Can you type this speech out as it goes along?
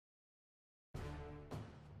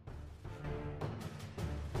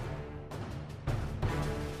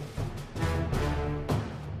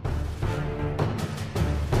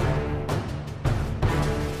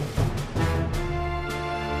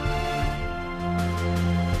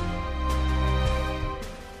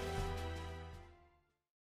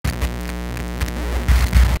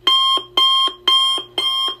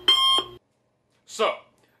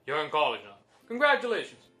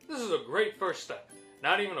Congratulations, this is a great first step.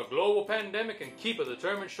 Not even a global pandemic can keep a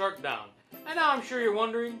determined shark down. And now I'm sure you're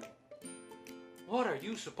wondering, what are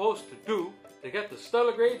you supposed to do to get the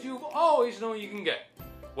stellar grades you've always known you can get?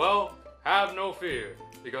 Well, have no fear,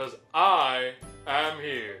 because I am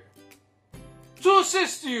here to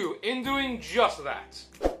assist you in doing just that.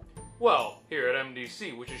 Well, here at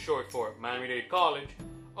MDC, which is short for Miami Dade College,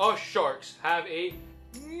 us sharks have a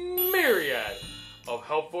myriad of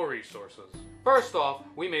helpful resources. First off,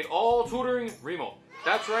 we made all tutoring remote.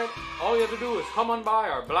 That's right, all you have to do is come on by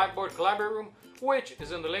our Blackboard Collaborate Room, which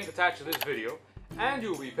is in the link attached to this video, and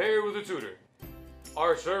you'll be paired with a tutor.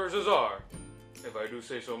 Our services are, if I do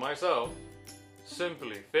say so myself,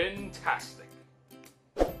 simply fantastic.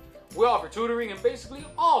 We offer tutoring in basically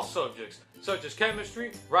all subjects, such as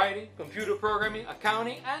chemistry, writing, computer programming,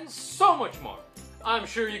 accounting, and so much more. I'm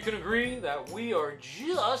sure you can agree that we are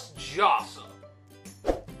just awesome.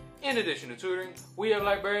 In addition to tutoring, we have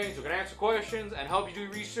librarians who can answer questions and help you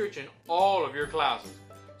do research in all of your classes.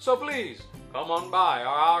 So please, come on by.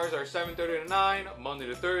 Our hours are 7:30 to 9, Monday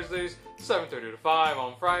to Thursdays, 7:30 to 5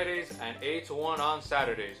 on Fridays, and 8 to 1 on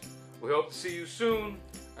Saturdays. We hope to see you soon.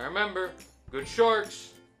 And remember, good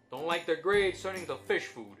sharks don't like their grades turning to fish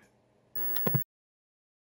food.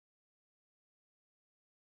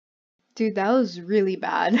 Dude, that was really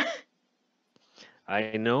bad.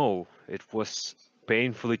 I know, it was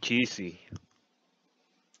painfully cheesy.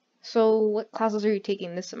 So, what classes are you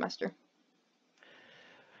taking this semester?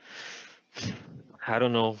 I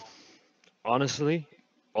don't know. Honestly,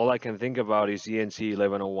 all I can think about is ENC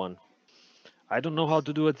 1101. I don't know how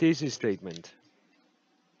to do a thesis statement.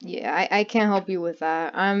 Yeah, I can't help you with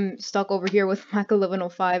that. I'm stuck over here with Mac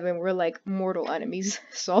 1105 and we're like mortal enemies,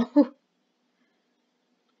 so...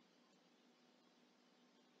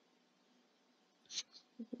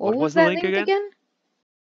 What was the that link link again? again?